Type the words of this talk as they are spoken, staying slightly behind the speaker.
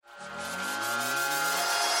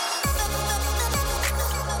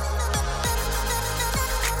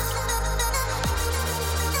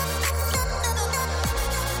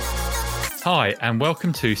Hi, and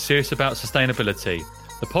welcome to Serious About Sustainability,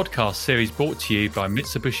 the podcast series brought to you by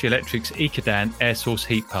Mitsubishi Electric's Ecodan air source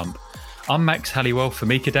heat pump. I'm Max Halliwell from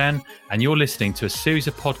Ecodan, and you're listening to a series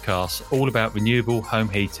of podcasts all about renewable home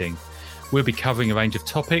heating. We'll be covering a range of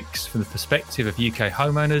topics from the perspective of UK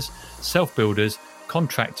homeowners, self-builders,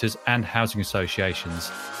 contractors and housing associations.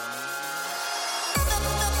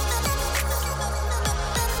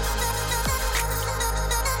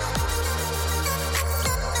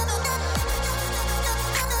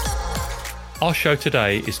 Our show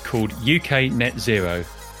today is called UK Net Zero,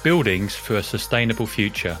 Buildings for a Sustainable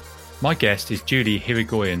Future. My guest is Julie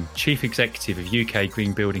Hirigoyen, Chief Executive of UK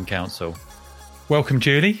Green Building Council. Welcome,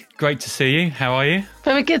 Julie. Great to see you. How are you?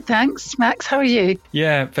 Very good, thanks. Max, how are you?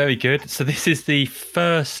 Yeah, very good. So this is the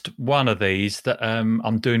first one of these that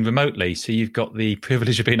I'm doing remotely. So you've got the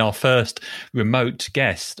privilege of being our first remote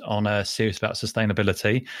guest on a Serious About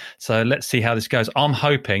Sustainability. So let's see how this goes. I'm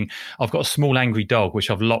hoping, I've got a small angry dog,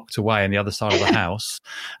 which I've locked away on the other side of the house.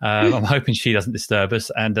 I'm hoping she doesn't disturb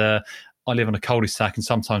us. And I live on a cul-de-sac and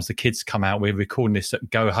sometimes the kids come out. We're recording this at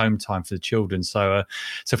go home time for the children. So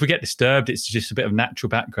if we get disturbed, it's just a bit of natural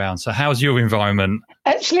background. So how's your environment?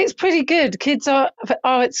 Actually, it's pretty good. Kids are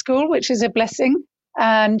at school, which is a blessing.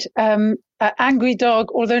 And angry dog,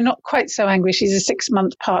 although not quite so angry, she's a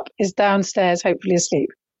 6-month pup, is downstairs, hopefully asleep.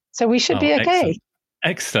 So we should be okay.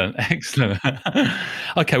 Excellent.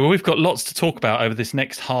 Okay, well, we've got lots to talk about over this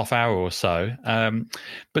next half hour or so.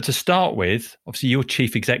 But to start with, obviously, you're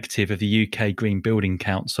Chief Executive of the UK Green Building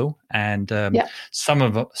Council, and some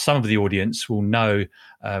of the audience will know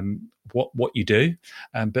what you do,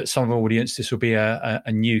 but some of the audience, this will be a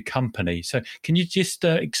new company. So can you just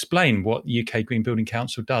explain what the UK Green Building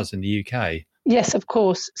Council does in the UK? Yes, of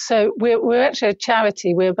course. So we're actually a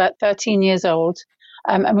charity. We're about 13 years old.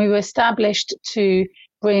 And we were established to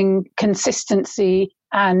bring consistency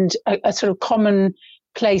and a sort of common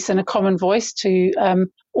place and a common voice to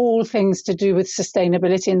all things to do with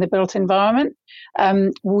sustainability in the built environment.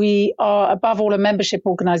 We are, above all, a membership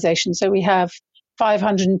organisation. So we have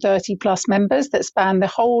 530 plus members that span the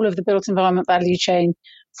whole of the built environment value chain,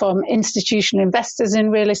 from institutional investors in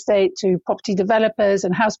real estate to property developers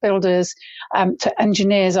and house builders, to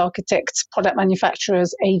engineers, architects, product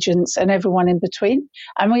manufacturers, agents, and everyone in between.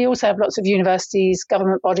 And we also have lots of universities,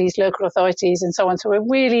 government bodies, local authorities, and so on. So we're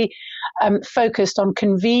really focused on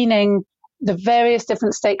convening the various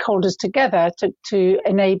different stakeholders together to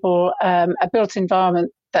enable a built environment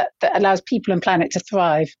that allows people and planet to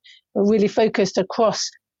thrive. We're really focused across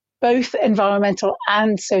both environmental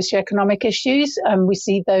and socioeconomic issues. We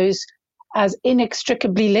see those as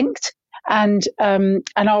inextricably linked, and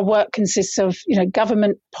our work consists of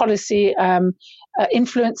government policy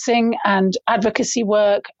influencing and advocacy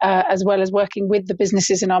work, as well as working with the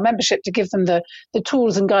businesses in our membership to give them the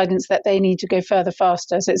tools and guidance that they need to go further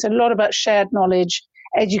faster. So it's a lot about shared knowledge,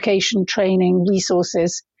 education, training,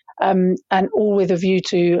 resources, and all with a view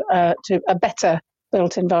to a better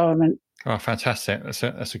built environment. Oh, fantastic! That's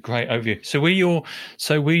a great overview. So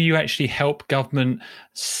will you actually help government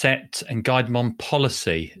set and guide them on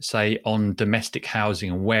policy, say on domestic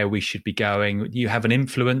housing and where we should be going? Do you have an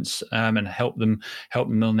influence and help them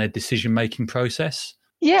on their decision making process?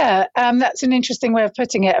 Yeah, that's an interesting way of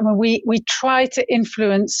putting it. I mean, we try to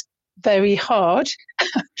influence very hard,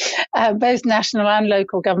 both national and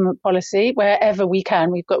local government policy, wherever we can.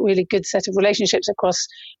 We've got really good set of relationships across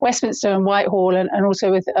Westminster and Whitehall, and also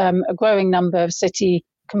with a growing number of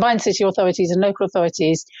combined city authorities and local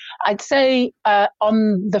authorities. I'd say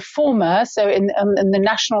on the former, so in the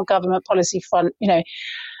national government policy front,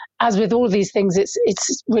 as with all these things,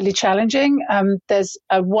 it's really challenging. There's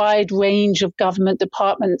a wide range of government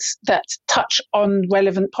departments that touch on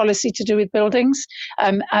relevant policy to do with buildings.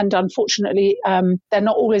 And unfortunately, they're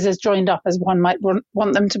not always as joined up as one might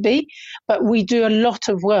want them to be. But we do a lot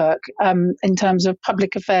of work in terms of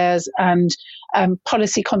public affairs and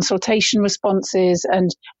policy consultation responses,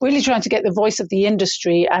 and really trying to get the voice of the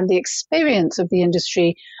industry and the experience of the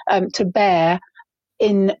industry to bear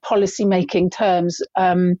in policy-making terms,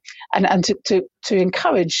 and to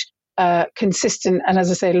encourage consistent and, as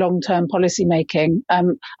I say, long-term policy-making.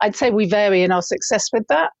 I'd say we vary in our success with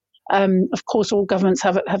that. Of course, all governments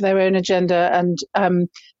have their own agenda, and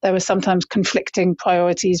there are sometimes conflicting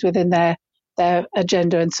priorities within their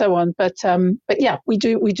agenda and so on. But yeah, we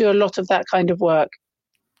do a lot of that kind of work.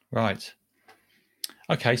 Right.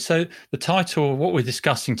 Okay, so the title, what we're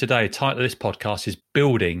discussing today, the title of this podcast is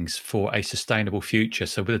Buildings for a Sustainable Future.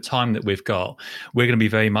 So with the time that we've got, we're going to be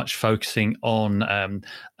very much focusing on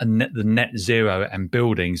the net zero and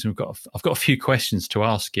buildings. And I've got a few questions to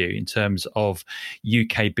ask you in terms of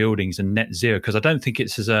UK buildings and net zero, because I don't think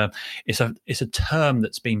it's a term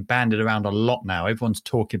that's been bandied around a lot now. Everyone's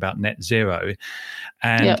talking about net zero,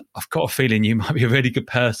 and Yep. I've got a feeling you might be a really good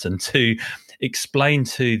person to explain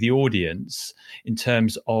to the audience in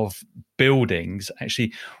terms of buildings,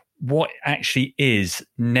 actually, what actually is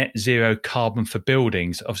net zero carbon for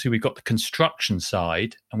buildings. Obviously, we've got the construction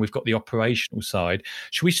side and we've got the operational side.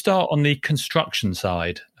 Should we start on the construction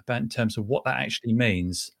side about in terms of what that actually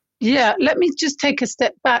means? Yeah, let me just take a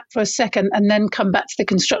step back for a second and then come back to the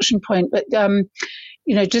construction point. But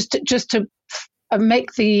just to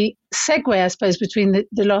make the segue, I suppose, between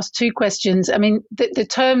the last two questions. I mean, the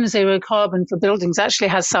term zero carbon for buildings actually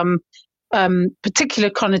has some particular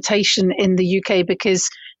connotation in the UK, because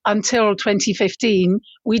until 2015,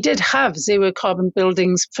 we did have zero carbon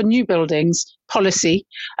buildings for new buildings policy.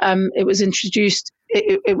 It was introduced.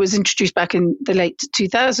 It was introduced back in the late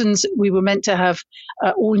 2000s. We were meant to have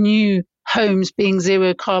all new homes being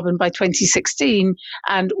zero carbon by 2016,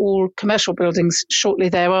 and all commercial buildings shortly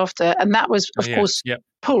thereafter. And that was, of course,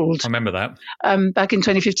 pulled. I remember that back in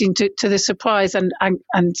 2015 to the surprise and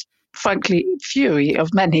frankly fury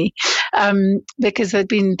of many, because there'd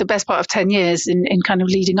been the best part of 10 years in kind of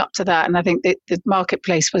leading up to that, and I think that the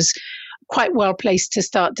marketplace was quite well placed to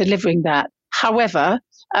start delivering that. However,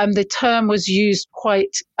 the term was used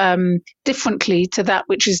quite differently to that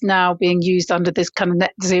which is now being used under this kind of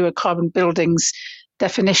net zero carbon buildings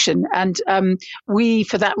definition. And we,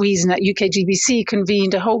 for that reason, at UKGBC,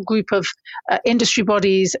 convened a whole group of industry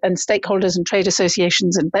bodies and stakeholders and trade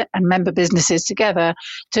associations and member businesses together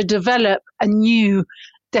to develop a new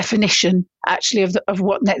definition, actually, of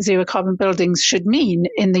what net zero carbon buildings should mean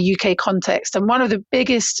in the UK context. And one of the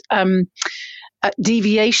biggest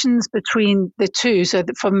deviations between the two, so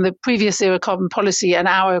that from the previous zero carbon policy and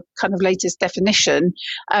our kind of latest definition,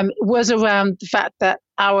 was around the fact that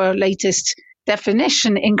our latest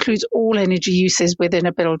definition includes all energy uses within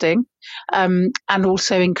a building, and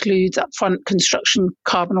also includes upfront construction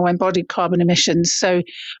carbon or embodied carbon emissions. So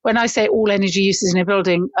when I say all energy uses in a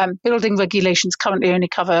building, building regulations currently only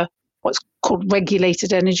cover what's called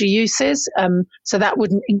regulated energy uses. So that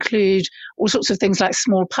wouldn't include all sorts of things like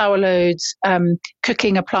small power loads,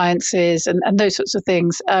 cooking appliances, and those sorts of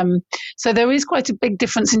things. So there is quite a big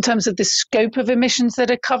difference in terms of the scope of emissions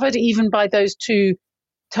that are covered, even by those two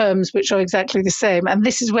terms, which are exactly the same. And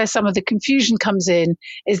this is where some of the confusion comes in,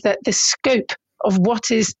 is that the scope of what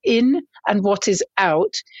is in and what is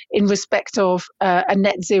out in respect of a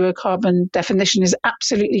net zero carbon definition is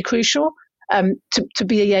absolutely crucial. To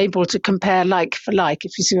be able to compare like for like,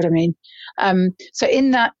 if you see what I mean. So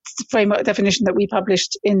in that framework definition that we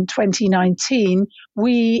published in 2019,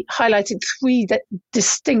 we highlighted three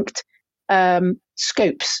distinct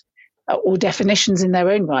scopes or definitions in their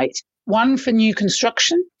own right. One for new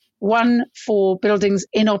construction, one for buildings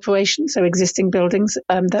in operation, so existing buildings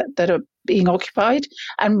that are being occupied,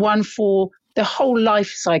 and one for the whole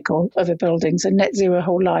life cycle of a building, so net zero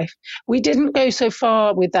whole life. We didn't go so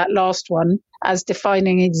far with that last one as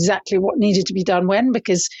defining exactly what needed to be done when,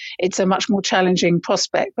 because it's a much more challenging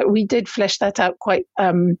prospect. But we did flesh that out quite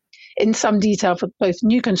in some detail for both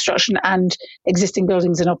new construction and existing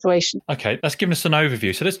buildings in operation. Okay, that's given us an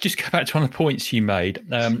overview. So let's just go back to one of the points you made.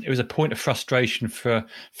 It was a point of frustration for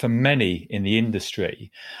many in the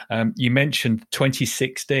industry. You mentioned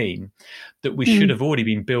 2016, that we should have already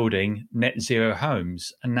been building net zero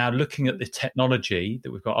homes. And now looking at the technology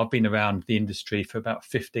that we've got, I've been around the industry for about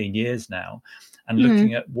 15 years now, and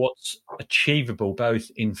looking at what's achievable both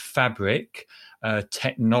in fabric,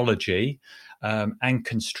 technology, and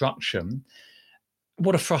construction.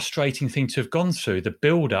 What a frustrating thing to have gone through. The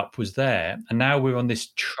build-up was there, and now we're on this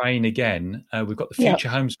train again. We've got the Future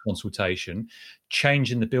Homes consultation,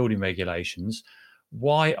 changing the building regulations.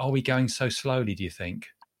 Why are we going so slowly, do you think?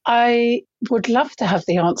 I would love to have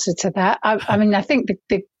the answer to that. I mean, I think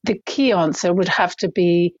the key answer would have to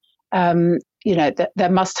be, that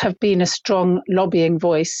there must have been a strong lobbying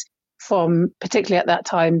voice from, particularly at that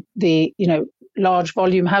time, the large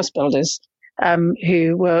volume house builders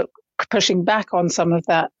who were pushing back on some of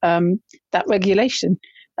that regulation.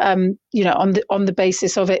 On the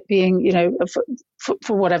basis of it being,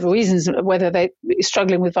 for whatever reasons, whether they're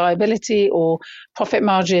struggling with viability or profit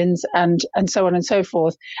margins and so on and so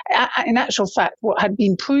forth. In actual fact, what had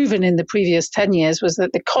been proven in the previous 10 years was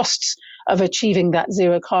that the costs of achieving that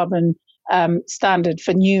zero carbon standard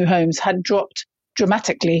for new homes had dropped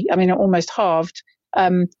dramatically. I mean, it almost halved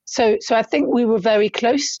So I think we were very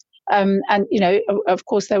close. And, of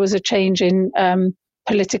course, there was a change in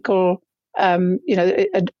political, in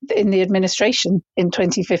the administration in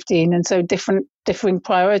 2015. And so differing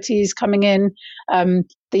priorities coming in.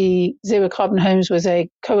 The zero carbon homes was a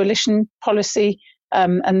coalition policy.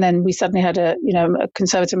 And then we suddenly had a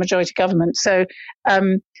conservative majority government. So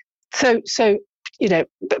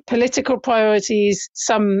political priorities,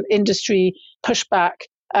 some industry pushback.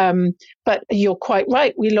 But you're quite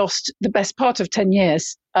right. We lost the best part of 10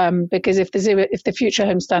 years because if the future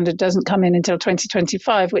home standard doesn't come in until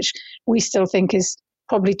 2025, which we still think is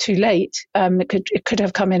probably too late, it could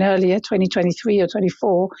have come in earlier, 2023 or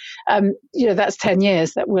 24. That's 10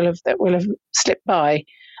 years that will have slipped by.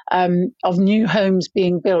 Of new homes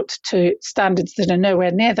being built to standards that are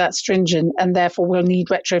nowhere near that stringent, and therefore will need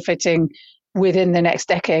retrofitting within the next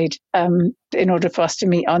decade in order for us to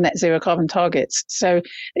meet our net zero carbon targets. So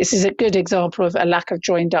this is a good example of a lack of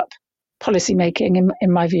joined up policy making,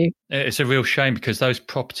 in my view. It's a real shame because those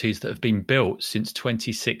properties that have been built since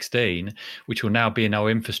 2016, which will now be in our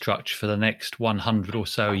infrastructure for the next 100 or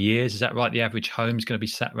so years, is that right? The average home is going to be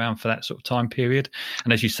sat around for that sort of time period.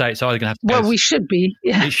 And as you say, it's either going to have... Well, we should be.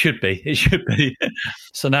 Yeah. It should be.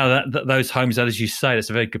 So now that those homes, as you say,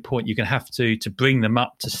 that's a very good point. You're going to have to bring them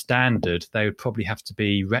up to standard. They would probably have to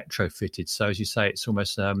be retrofitted. So as you say, it's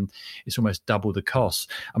almost double the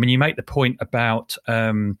cost. I mean, you make the point about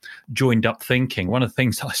joined up thinking. One of the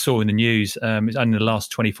things I saw in the news only in the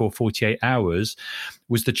last 24, 48 hours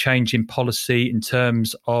was the change in policy in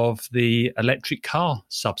terms of the electric car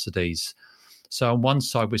subsidies. So on one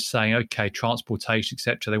side, we're saying, OK, transportation,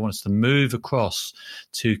 etc. They want us to move across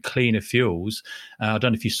to cleaner fuels. I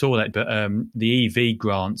don't know if you saw that, but the EV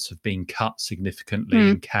grants have been cut significantly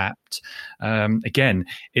and capped. Again,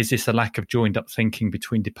 is this a lack of joined up thinking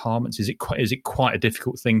between departments? Is it quite a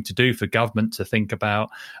difficult thing to do for government to think about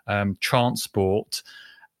transport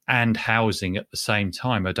and housing at the same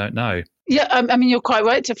time? I don't know. Yeah, I mean, you're quite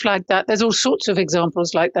right to flag that. There's all sorts of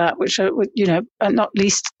examples like that, which are, not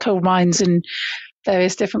least coal mines in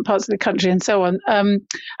various different parts of the country and so on.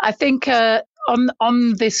 I think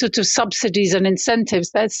on the sort of subsidies and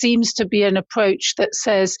incentives, there seems to be an approach that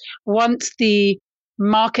says once the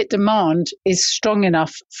market demand is strong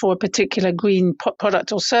enough for a particular green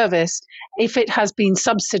product or service, if it has been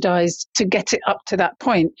subsidized to get it up to that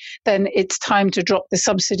point, then it's time to drop the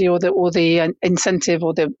subsidy or the incentive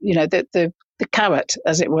or the carrot,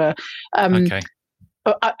 as it were. Okay.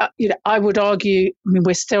 I would argue,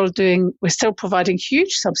 we're still providing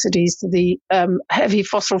huge subsidies to the heavy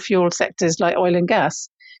fossil fuel sectors like oil and gas.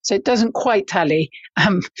 So it doesn't quite tally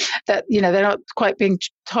that, they're not quite being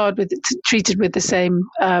treated with the same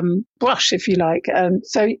brush, if you like.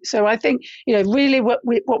 So I think, really what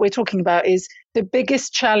we're talking about is the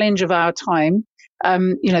biggest challenge of our time.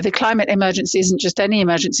 The climate emergency isn't just any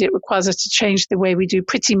emergency. It requires us to change the way we do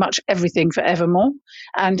pretty much everything forevermore.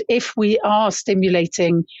 And if we are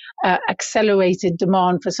stimulating accelerated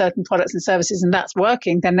demand for certain products and services, and that's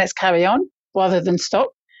working, then let's carry on rather than stop.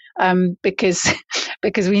 Because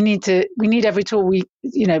we need every tool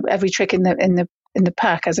every trick in the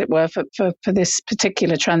pack, as it were, for this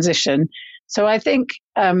particular transition. So I think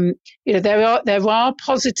there are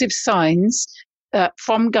positive signs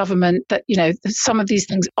from government that some of these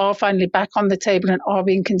things are finally back on the table and are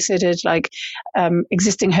being considered, like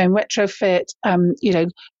existing home retrofit,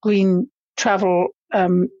 green travel.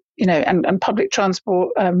 And public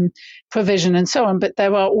transport provision and so on. But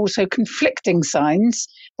there are also conflicting signs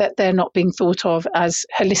that they're not being thought of as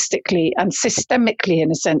holistically and systemically,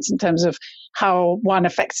 in a sense, in terms of how one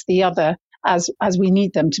affects the other as we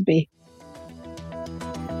need them to be.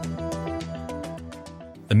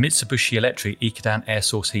 The Mitsubishi Electric Ikadan air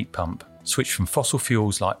source heat pump switched from fossil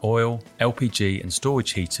fuels like oil, LPG and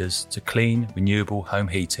storage heaters to clean, renewable home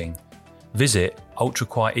heating. Visit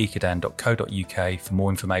ultraquietikadan.co.uk for more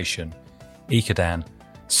information. Ikadan,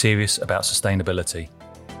 serious about sustainability.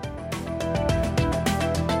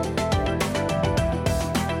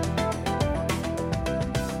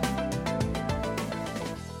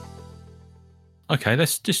 Okay,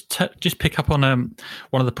 let's just pick up on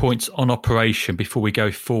one of the points on operation before we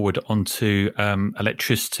go forward onto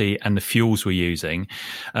electricity and the fuels we're using.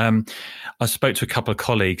 I spoke to a couple of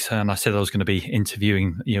colleagues and I said I was going to be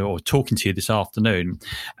interviewing or talking to you this afternoon.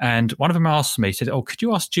 And one of them asked me, said, could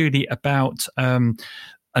you ask Julie about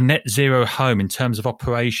a net zero home in terms of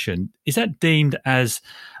operation? Is that deemed as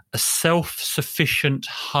a self-sufficient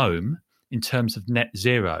home in terms of net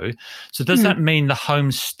zero? So does that mean the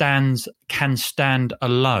home can stand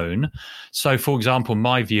alone? So for example,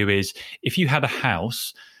 my view is if you had a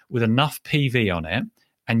house with enough PV on it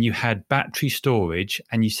and you had battery storage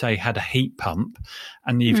and you say had a heat pump,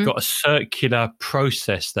 and you've got a circular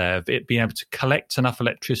process there of it being able to collect enough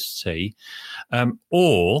electricity,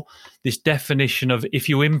 or this definition of if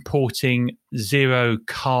you're importing zero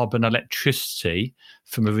carbon electricity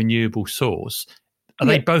from a renewable source, are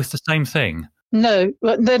they both the same thing? No,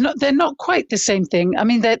 well, they're not. They're not quite the same thing. I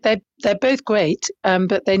mean, they're both great,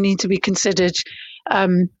 but they need to be considered,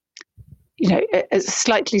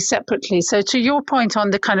 slightly separately. So, to your point on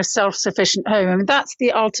the kind of self-sufficient home, I mean, that's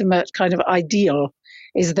the ultimate kind of ideal.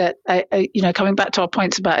 Is that coming back to our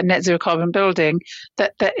points about a net zero carbon building,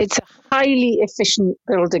 that it's a highly efficient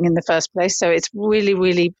building in the first place. So it's really,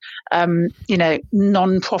 really,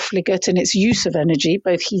 non-profligate in its use of energy,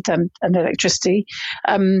 both heat and electricity.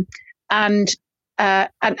 And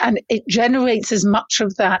it generates as much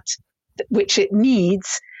of that which it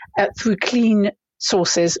needs through clean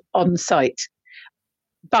sources on site.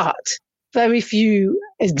 But very few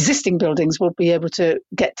existing buildings will be able to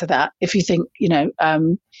get to that. If you think,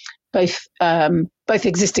 both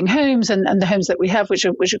existing homes and the homes that we have, which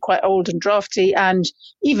are quite old and drafty, and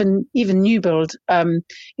even new build,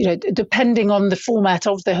 depending on the format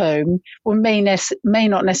of the home, may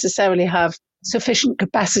not necessarily have sufficient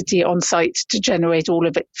capacity on site to generate all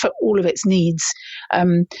of it for all of its needs.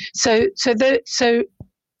 So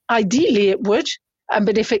ideally it would,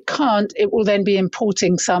 but if it can't, it will then be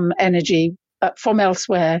importing some energy from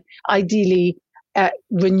elsewhere, ideally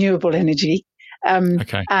renewable energy,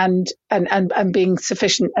 and being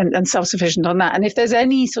sufficient and self-sufficient on that. And if there's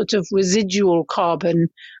any sort of residual carbon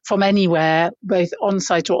from anywhere, both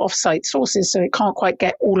on-site or off-site sources, so it can't quite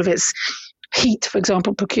get all of its heat, for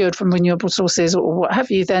example, procured from renewable sources or what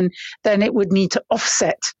have you, then it would need to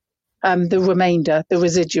offset the remainder, the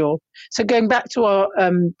residual. So going back to our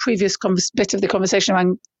previous bit of the conversation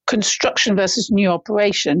around construction versus new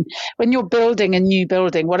operation, when you're building a new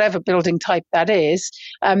building, whatever building type that is,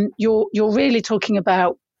 you're really talking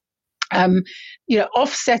about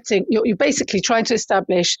offsetting. You're basically trying to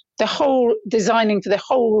establish designing for the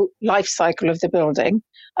whole life cycle of the building,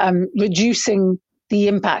 reducing the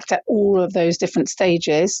impact at all of those different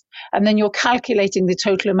stages, and then you're calculating the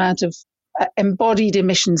total amount of embodied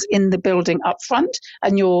emissions in the building up front,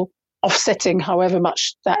 and you're offsetting however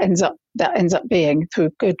much that ends up being through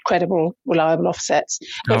good, credible, reliable offsets.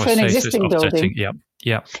 But for an existing building,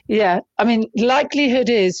 yeah. I mean, likelihood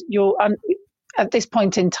is at this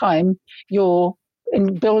point in time, you're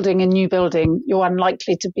in building a new building, you're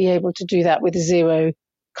unlikely to be able to do that with a zero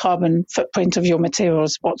carbon footprint of your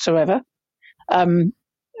materials whatsoever.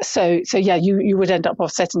 So you would end up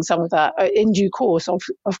offsetting some of that in due course.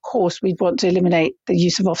 Of course, we'd want to eliminate the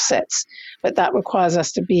use of offsets, but that requires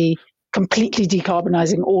us to be completely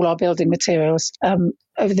decarbonising all our building materials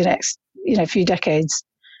over the next few decades.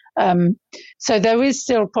 So there is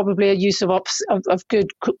still probably a use of good,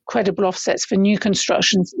 credible offsets for new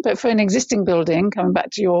construction, but for an existing building, coming back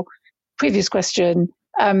to your previous question,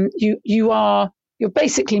 you're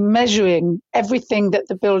basically measuring everything that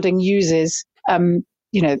the building uses.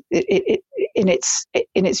 In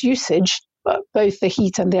its usage, but both the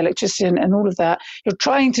heat and the electricity and all of that, you're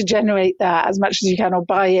trying to generate that as much as you can or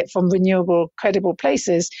buy it from renewable, credible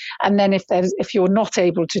places. And then if you're not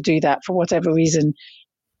able to do that for whatever reason,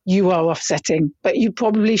 you are offsetting. But you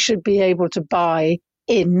probably should be able to buy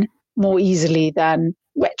in more easily than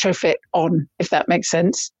retrofit on, if that makes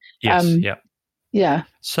sense. Yes, yeah.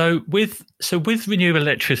 So with renewable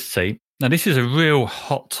electricity, now, this is a real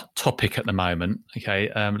hot topic at the moment. Okay,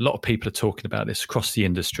 a lot of people are talking about this across the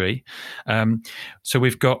industry. So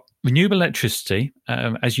we've got renewable electricity.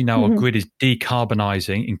 As you know, our grid is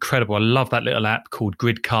decarbonising. Incredible. I love that little app called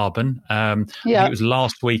Grid Carbon. I think it was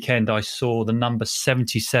last weekend I saw the number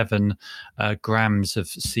 77 grams of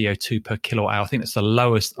CO2 per kilowatt hour. I think that's the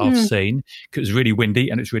lowest I've seen. It was really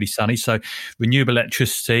windy and it's really sunny. So renewable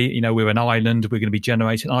electricity, we're an island. We're going to be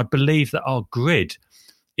generating. I believe that our grid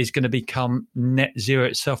is going to become net zero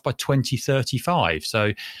itself by 2035.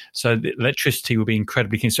 So the electricity will be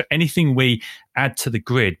incredibly clean. So anything we add to the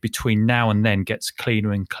grid between now and then gets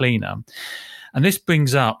cleaner and cleaner. And this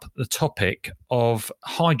brings up the topic of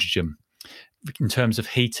hydrogen in terms of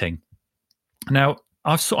heating. Now,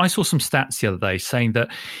 I saw some stats the other day saying that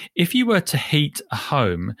if you were to heat a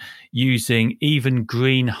home using even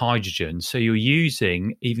green hydrogen, so you're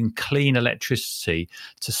using even clean electricity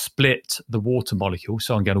to split the water molecule,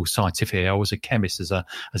 so I'm getting all scientific here, I was a chemist as a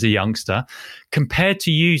youngster, compared to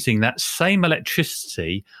using that same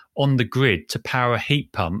electricity on the grid to power a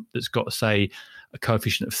heat pump that's got, say, a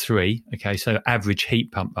coefficient of 3, okay, so average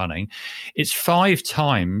heat pump running, it's 5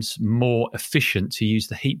 times more efficient to use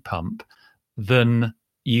the heat pump than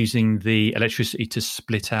using the electricity to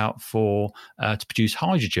split out for to produce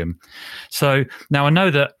hydrogen. So now I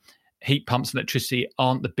know that heat pumps and electricity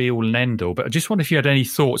aren't the be all and end all, but I just wonder if you had any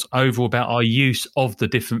thoughts overall about our use of the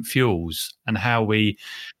different fuels and how we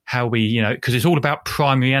because it's all about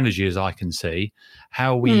primary energy, as I can see,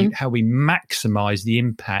 how we maximize the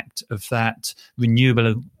impact of that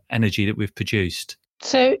renewable energy that we've produced.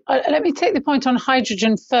 So let me take the point on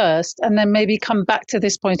hydrogen first, and then maybe come back to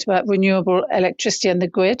this point about renewable electricity and the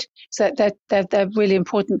grid. So they're really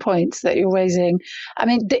important points that you're raising. I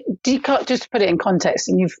mean, just to put it in context,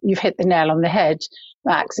 and you've hit the nail on the head,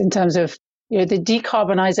 Max, in terms of the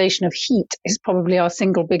decarbonisation of heat is probably our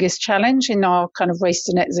single biggest challenge in our kind of race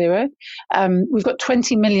to net zero. We've got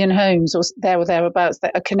 20 million homes or thereabouts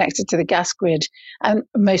that are connected to the gas grid, and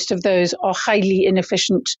most of those are highly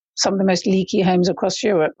inefficient, some of the most leaky homes across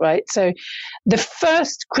Europe, right? So the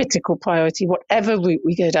first critical priority, whatever route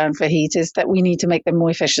we go down for heat, is that we need to make them more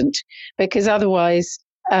efficient, because otherwise,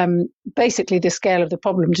 basically the scale of the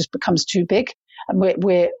problem just becomes too big. And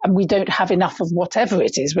we don't have enough of whatever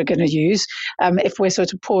it is we're going to use if we're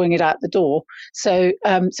sort of pouring it out the door. So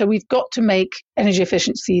we've got to make energy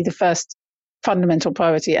efficiency the first fundamental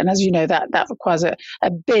priority. And as you know, that requires a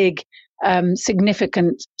big,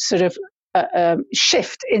 significant sort of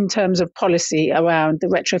shift in terms of policy around the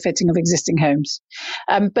retrofitting of existing homes.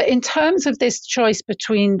 But in terms of this choice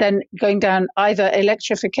between then going down either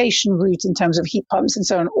electrification route in terms of heat pumps and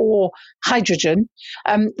so on, or hydrogen,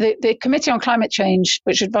 the Committee on Climate Change,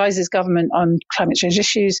 which advises government on climate change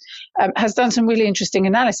issues, has done some really interesting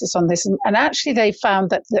analysis on this. And actually they found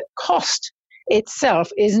that the cost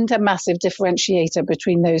itself isn't a massive differentiator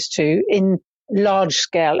between those two in large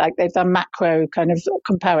scale, like they've done macro kind of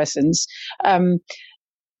comparisons.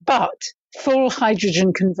 But full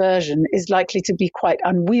hydrogen conversion is likely to be quite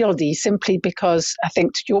unwieldy, simply because, I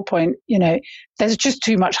think to your point, there's just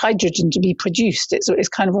too much hydrogen to be produced. It's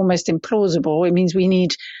kind of almost implausible. It means we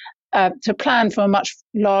need to plan for a much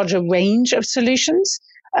larger range of solutions.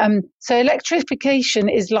 So electrification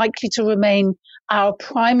is likely to remain our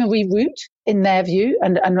primary route, in their view,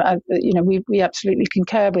 and we absolutely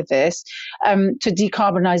concur with this, to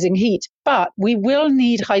decarbonising heat. But we will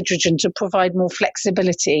need hydrogen to provide more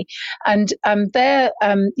flexibility. And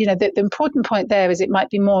the important point there is it might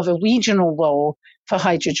be more of a regional role for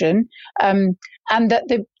hydrogen, and that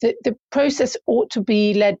the process ought to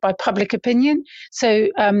be led by public opinion. So,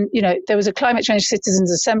 there was a Climate Change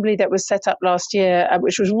Citizens Assembly that was set up last year,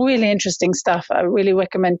 which was really interesting stuff. I really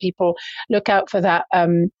recommend people look out for that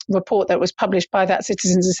report that was published by that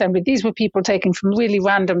Citizens Assembly. These were people taken from really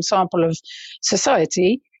random sample of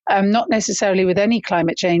society, not necessarily with any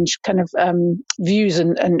climate change kind of views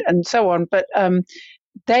and so on, but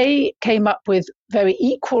they came up with very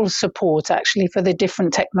equal support, actually, for the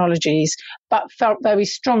different technologies, but felt very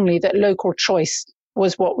strongly that local choice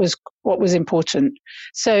was what was important.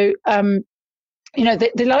 So,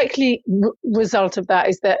 the likely result of that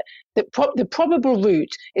is that the probable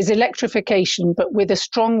route is electrification, but with a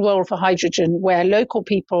strong role for hydrogen, where local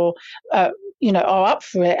people, are up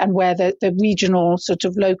for it, and where the regional sort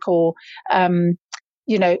of local,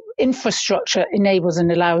 infrastructure enables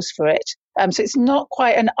and allows for it. So it's not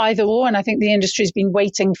quite an either or, and I think the industry's been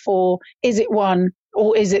waiting for, is it one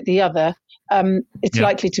or is it the other? It's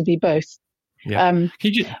likely to be both. Yeah.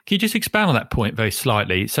 Can you just expand on that point very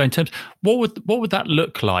slightly? So in terms, what would that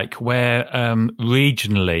look like where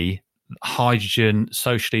regionally hydrogen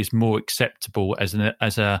socially is more acceptable as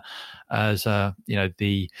the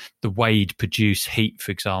way to produce heat,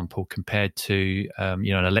 for example, compared to an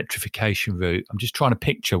electrification route? I'm just trying to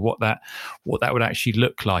picture what that would actually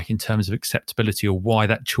look like in terms of acceptability, or why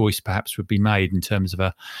that choice perhaps would be made in terms of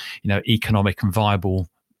a economic and viable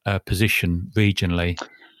position regionally.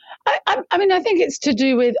 I think it's to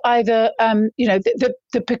do with either, the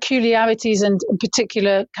peculiarities and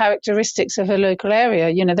particular characteristics of a local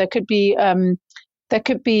area. There could be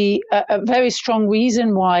a very strong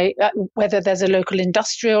reason why, whether there's a local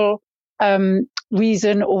industrial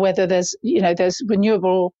reason, or whether there's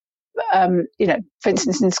renewable, for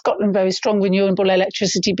instance, in Scotland, very strong renewable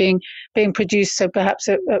electricity being produced. So perhaps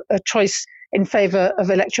a choice in favour of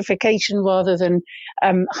electrification rather than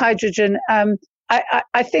hydrogen.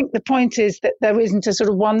 I think the point is that there isn't a sort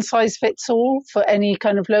of one size fits all for any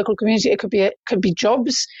kind of local community. It could be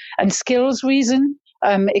jobs and skills reason.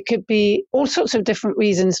 It could be all sorts of different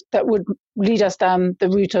reasons that would lead us down the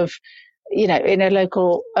route of, in a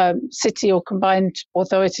local city or combined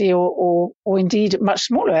authority, or indeed a much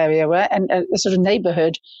smaller area, right? And a sort of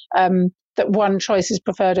neighbourhood, that one choice is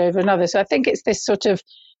preferred over another. So I think it's this sort of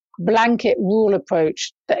blanket rule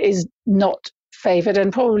approach that is not favoured,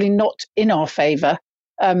 and probably not in our favour,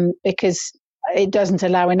 because it doesn't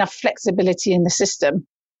allow enough flexibility in the system.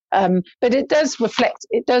 But it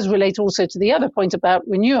does relate also to the other point about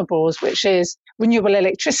renewables, which is renewable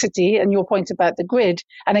electricity, and your point about the grid.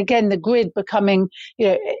 And again, the grid becoming,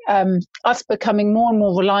 us becoming more and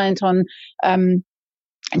more reliant on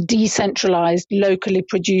decentralized, locally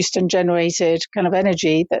produced and generated kind of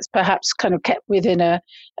energy that's perhaps kind of kept within a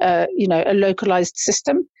localized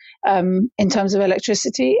system in terms of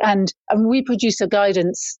electricity. And we produced a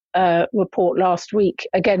guidance report last week.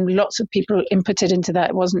 Again, lots of people inputted into that.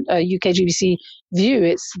 It wasn't a UKGBC view.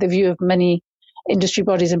 It's the view of many industry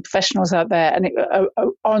bodies and professionals out there, and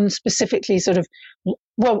on specifically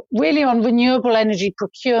really on renewable energy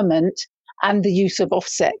procurement and the use of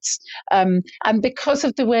offsets. And because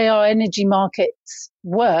of the way our energy markets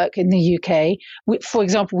work in the UK, for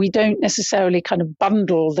example, we don't necessarily kind of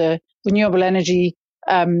bundle the renewable energy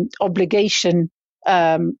obligation,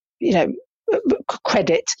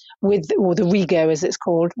 credit or the REGO as it's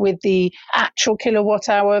called, with the actual kilowatt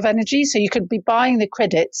hour of energy. So you could be buying the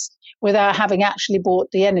credits without having actually bought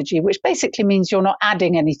the energy, which basically means you're not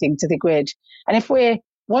adding anything to the grid. And if we're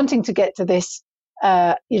wanting to get to this,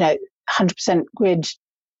 100% grid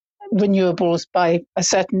renewables by a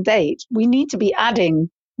certain date, we need to be adding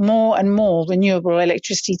more and more renewable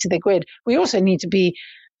electricity to the grid. We also need to be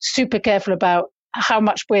super careful about how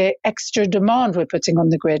much extra demand we're putting on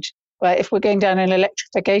the grid. Right? If we're going down an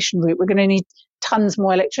electrification route, we're going to need tons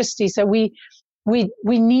more electricity. So we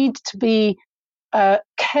need to be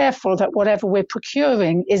careful that whatever we're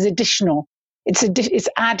procuring is additional. It's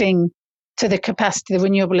adding to the capacity, the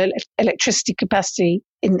renewable electricity capacity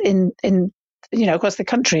in across the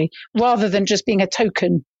country, rather than just being a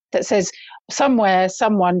token that says somewhere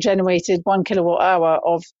someone generated 1 kilowatt hour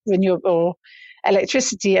of renewable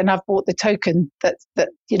electricity, and I've bought the token that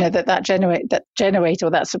generator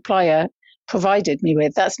or that supplier provided me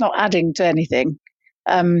with. That's not adding to anything.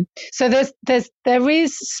 So there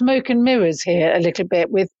is smoke and mirrors here a little bit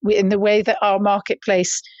in the way that our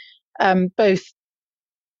marketplace, both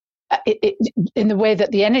in the way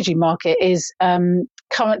that the energy market is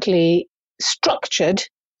currently structured,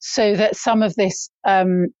 so that some of this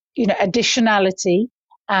additionality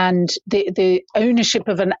and the ownership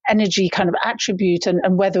of an energy kind of attribute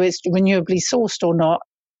and whether it's renewably sourced or not,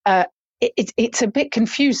 it's a bit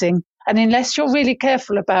confusing. And unless you're really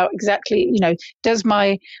careful about exactly, does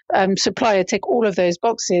my supplier tick all of those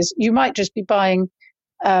boxes, you might just be buying,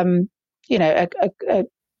 a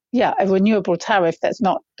renewable tariff that's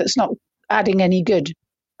not adding any good.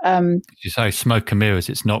 You say smoke and mirrors.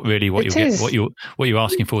 It's not really what you're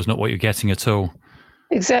asking for is not what you're getting at all.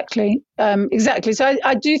 Exactly. So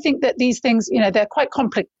I do think that these things, they're quite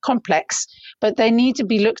complex, but they need to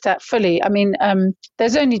be looked at fully. I mean,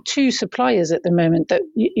 there's only 2 suppliers at the moment that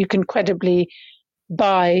you can credibly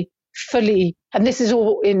buy fully. And this is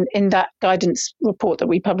all in that guidance report that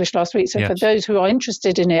we published last week. So yes, for those who are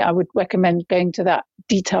interested in it, I would recommend going to that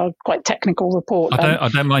detailed, quite technical report. I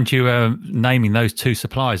don't mind you naming those 2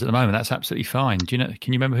 suppliers at the moment. That's absolutely fine. Do you know?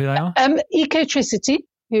 Can you remember who they are? Ecotricity,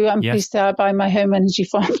 who I'm pleased to buy my home energy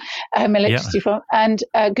from, electricity from, and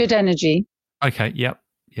Good Energy. Okay, yep,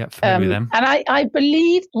 familiar with them. And I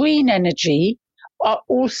believe Green Energy are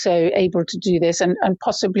also able to do this and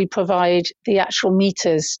possibly provide the actual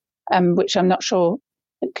meters, which I'm not sure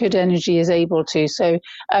Good Energy is able to. So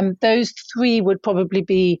those 3 would probably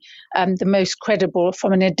be the most credible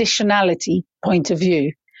from an additionality point of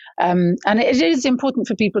view. And it is important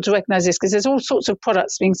for people to recognize this, because there's all sorts of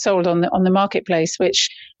products being sold on the marketplace, which,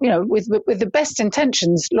 with the best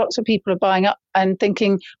intentions, lots of people are buying up and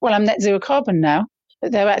thinking, well, I'm net zero carbon now,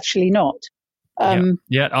 but they're actually not.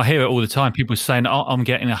 Yeah, I hear it all the time. People saying, I'm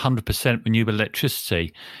getting 100% renewable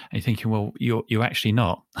electricity. And you're thinking, well, you're actually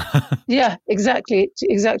not. Yeah, exactly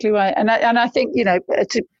right. And I think,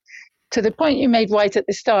 to the point you made right at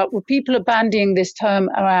the start, where people are bandying this term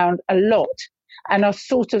around a lot and are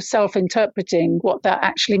sort of self-interpreting what that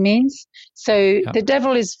actually means. So the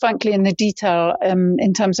devil is frankly in the detail,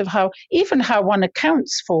 in terms of how one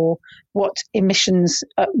accounts for what emissions,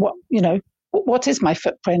 what is my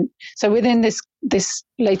footprint? So within this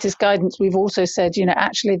latest guidance, we've also said,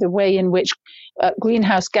 actually the way in which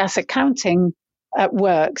greenhouse gas accounting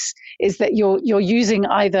works is that you're using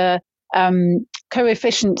either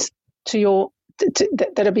coefficients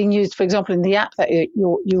that are being used, for example, in the app that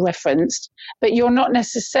you referenced, but you're not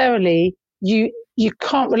necessarily, you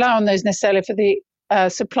can't rely on those necessarily for the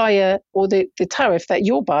supplier or the tariff that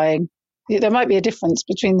you're buying. There might be a difference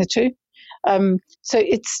between the 2. So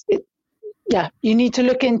you need to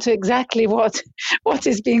look into exactly what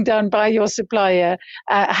is being done by your supplier,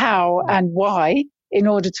 how and why, in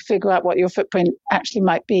order to figure out what your footprint actually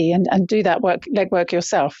might be and do that legwork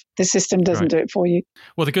yourself. The system doesn't do it for you.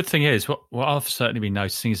 Well, the good thing is, what I've certainly been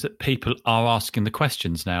noticing is that people are asking the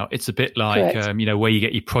questions now. It's a bit like, where you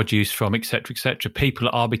get your produce from, et cetera, et cetera. People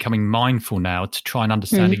are becoming mindful now to try and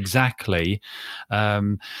understand exactly.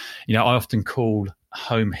 I often call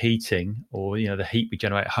home heating, or the heat we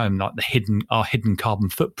generate at home, like our hidden carbon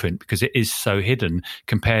footprint, because it is so hidden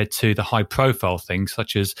compared to the high profile things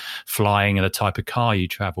such as flying and the type of car you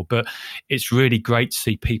travel. But it's really great to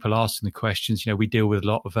see people asking the questions. We deal with a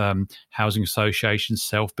lot of housing associations,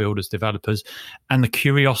 self-builders, developers, and the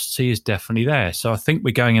curiosity is definitely there. So I think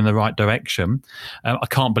we're going in the right direction. I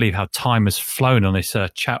can't believe how time has flown on this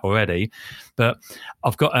chat already, but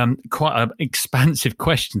I've got quite an expansive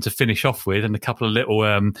question to finish off with, and a couple of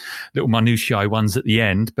little minutiae ones at the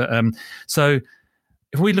end. But so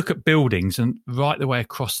if we look at buildings and right the way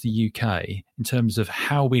across the UK in terms of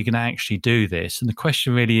how we're going to actually do this, and the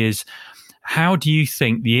question really is, how do you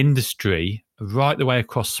think the industry right the way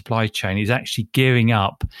across supply chain is actually gearing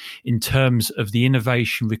up in terms of the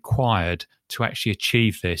innovation required to actually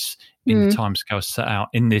achieve this in the timescale set out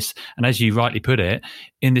in this, and as you rightly put it,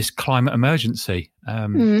 in this climate emergency?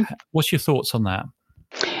 What's your thoughts on that?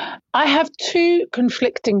 I have two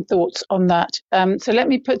conflicting thoughts on that. So let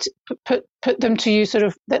me put them to you. Sort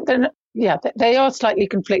of, they are slightly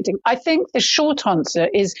conflicting. I think the short answer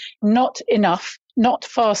is not enough, not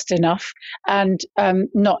fast enough, and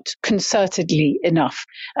not concertedly enough.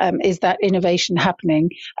 Is that innovation happening?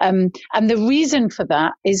 And the reason for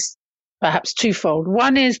that is perhaps twofold.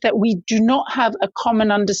 One is that we do not have a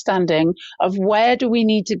common understanding of where do we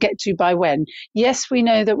need to get to by when. Yes, we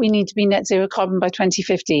know that we need to be net zero carbon by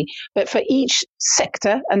 2050, but for each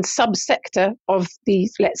sector and subsector of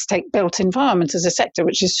the, let's take built environment as a sector,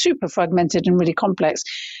 which is super fragmented and really complex,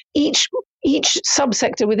 each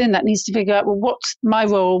subsector within that needs to figure out, well, what's my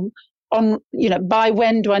role on, by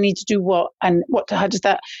when do I need to do what, and how does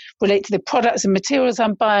that relate to the products and materials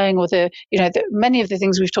I'm buying, or many of the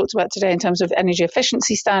things we've talked about today in terms of energy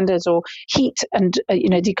efficiency standards or heat and,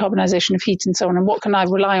 decarbonisation of heat and so on, and what can I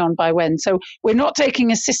rely on by when? So we're not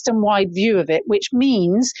taking a system-wide view of it, which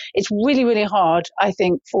means it's really, really hard, I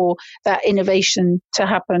think, for that innovation to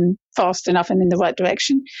happen fast enough and in the right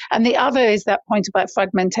direction. And the other is that point about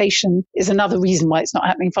fragmentation is another reason why it's not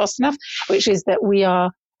happening fast enough, which is that we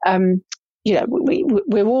are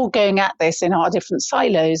we're all going at this in our different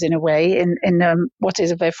silos in a way in what is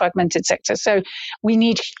a very fragmented sector. So we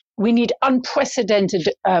need unprecedented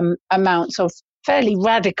amounts of fairly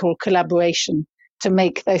radical collaboration to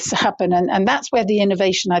make this happen, and that's where the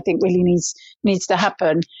innovation, I think, really needs to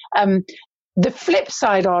happen. The flip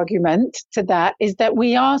side argument to that is that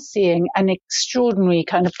we are seeing an extraordinary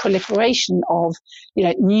kind of proliferation of,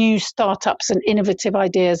 new startups and innovative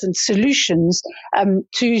ideas and solutions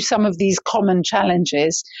to some of these common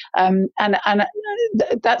challenges. And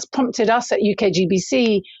that's prompted us at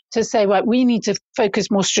UKGBC to say, right, we need to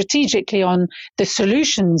focus more strategically on the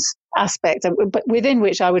solutions aspect, but within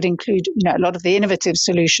which I would include, a lot of the innovative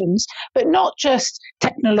solutions, but not just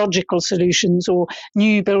technological solutions or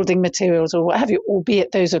new building materials or what have you,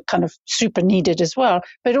 albeit those are kind of super needed as well,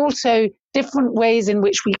 but also different ways in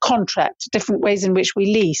which we contract, different ways in which we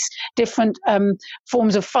lease, different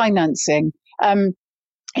forms of financing,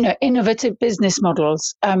 innovative business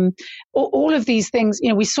models, all of these things,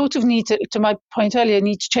 we sort of need to my point earlier,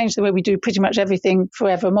 need to change the way we do pretty much everything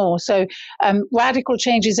forevermore. So radical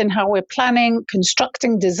changes in how we're planning,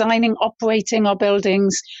 constructing, designing, operating our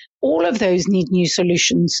buildings, all of those need new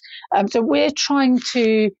solutions. So we're trying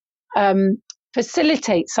to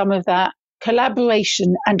facilitate some of that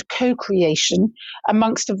collaboration and co-creation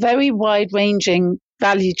amongst a very wide-ranging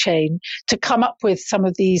value chain to come up with some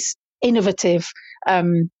of these innovative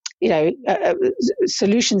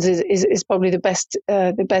solutions is probably the best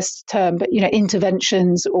term, but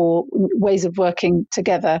interventions or ways of working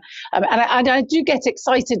together. And I do get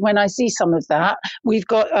excited when I see some of that. We've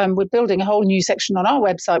got we're building a whole new section on our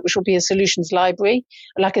website, which will be a solutions library,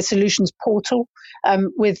 like a solutions portal.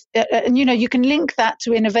 You can link that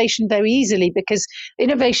to innovation very easily, because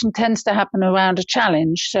innovation tends to happen around a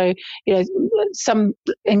challenge. So some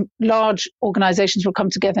large organizations will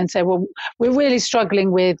come together and say, well, we're really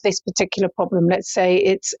struggling with this particular problem. Let's say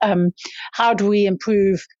it's how do we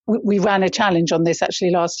improve? We ran a challenge on this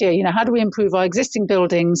actually last year. How do we improve our existing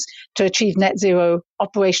buildings to achieve net zero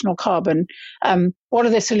operational carbon? What are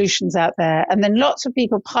the solutions out there? And then lots of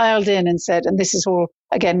people piled in and said, and this is all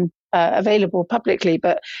again available publicly,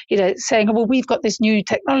 but saying, well, we've got this new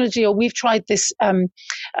technology, or we've tried this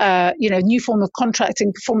new form of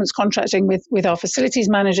contracting, performance contracting with our facilities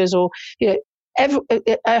managers, or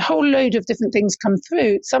a whole load of different things come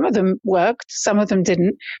through. Some of them worked, some of them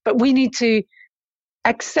didn't, but we need to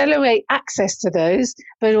accelerate access to those,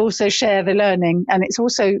 but also share the learning. And it's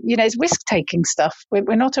also, it's risk-taking stuff.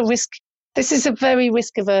 We're not a risk. This is a very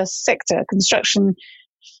risk-averse sector, construction,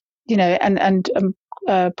 and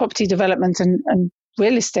property development and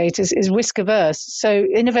real estate is risk-averse. So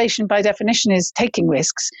innovation by definition is taking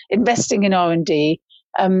risks, investing in R&D,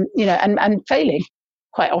 and failing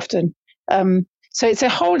quite often. So it's a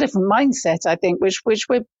whole different mindset, I think, which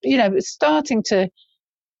we're,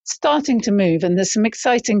 starting to move, and there's some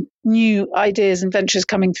exciting new ideas and ventures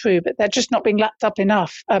coming through, but they're just not being lapped up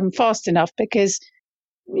enough, fast enough, because,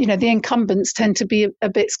 the incumbents tend to be a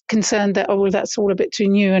bit concerned that, that's all a bit too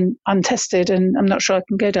new and untested, and I'm not sure I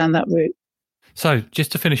can go down that route. So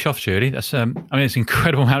just to finish off, Julie, that's it's an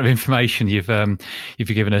incredible amount of information you've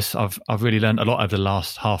given us. I've really learned a lot over the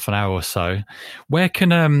last half an hour or so. Where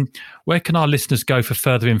can our listeners go for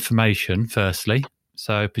further information? Firstly,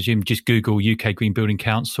 so I presume just Google UK Green Building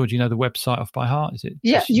Council. Do you know the website off by heart? Is it?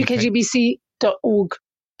 Yeah, ukgbc.org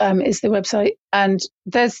is the website, and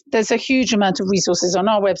there's a huge amount of resources on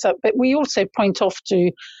our website, but we also point off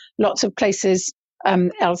to lots of places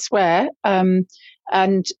elsewhere.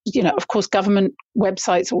 And, of course, government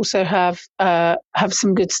websites also have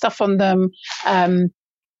some good stuff on them.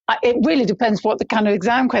 It really depends what the kind of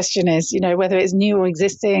exam question is, whether it's new or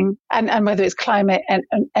existing, and whether it's climate and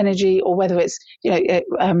energy, or whether it's,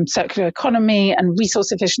 circular economy and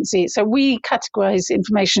resource efficiency. So we categorize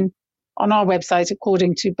information on our website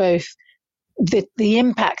according to both the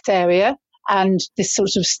impact area and this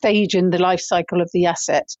sort of stage in the life cycle of the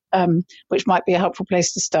asset, which might be a helpful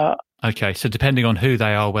place to start. Okay, so depending on who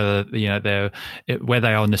they are, whether they're where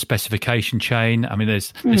they are in the specification chain. I mean,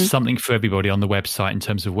 there's something for everybody on the website in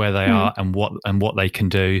terms of where they are and what they can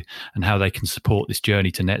do and how they can support this journey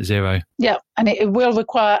to net zero. Yeah, and it will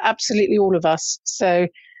require absolutely all of us. So,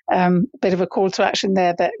 a bit of a call to action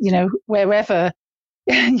there. That wherever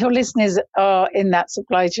your listeners are in that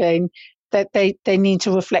supply chain, that they need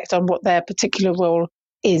to reflect on what their particular role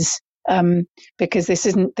is. Because this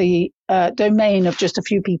isn't the domain of just a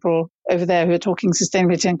few people over there who are talking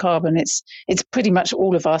sustainability and carbon. It's pretty much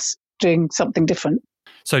all of us doing something different.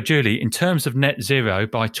 So, Julie, in terms of net zero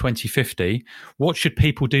by 2050, what should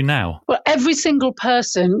people do now? Well, every single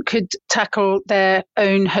person could tackle their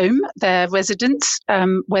own home, their residence,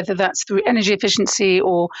 whether that's through energy efficiency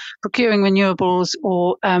or procuring renewables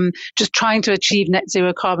or just trying to achieve net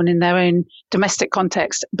zero carbon in their own domestic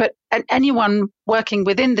context. But anyone working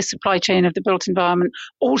within the supply chain of the built environment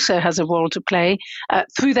also has a role to play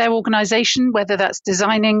through their organization, whether that's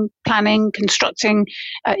designing, planning, constructing,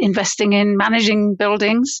 investing in, managing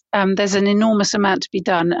buildings. There's an enormous amount to be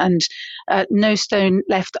done, and no stone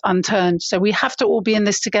left unturned. So we have to all be in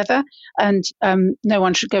this together, and no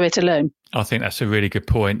one should go it alone. I think that's a really good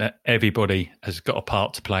point, that everybody has got a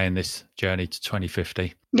part to play in this journey to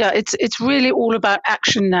 2050. Yeah, it's really all about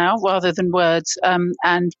action now rather than words,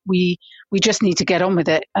 and we just need to get on with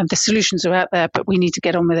it. And the solutions are out there, but we need to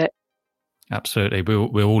get on with it. Absolutely,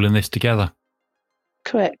 we're all in this together.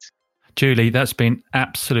 Correct. Julie, that's been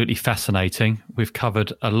absolutely fascinating. We've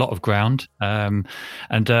covered a lot of ground, and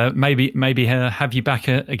maybe have you back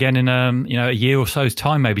again in a year or so's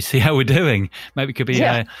time. Maybe see how we're doing. Maybe it could be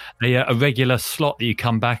a regular slot that you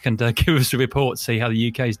come back and give us a report, see how the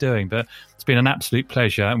UK is doing. But it's been an absolute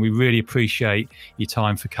pleasure, and we really appreciate your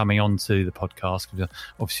time for coming on to the podcast.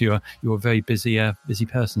 Obviously, you're a very busy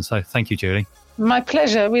person. So thank you, Julie. My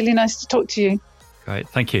pleasure. Really nice to talk to you. Great,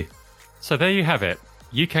 thank you. So there you have it.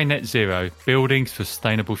 UK Net Zero, Building for a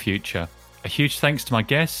Sustainable Future. A huge thanks to my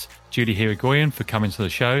guest, Julie Hirigoyen, for coming to the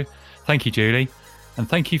show. Thank you, Julie. And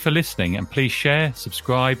thank you for listening. And please share,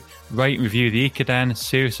 subscribe, rate and review the EcoDan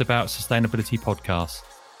Serious About Sustainability podcast.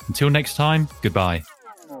 Until next time, goodbye.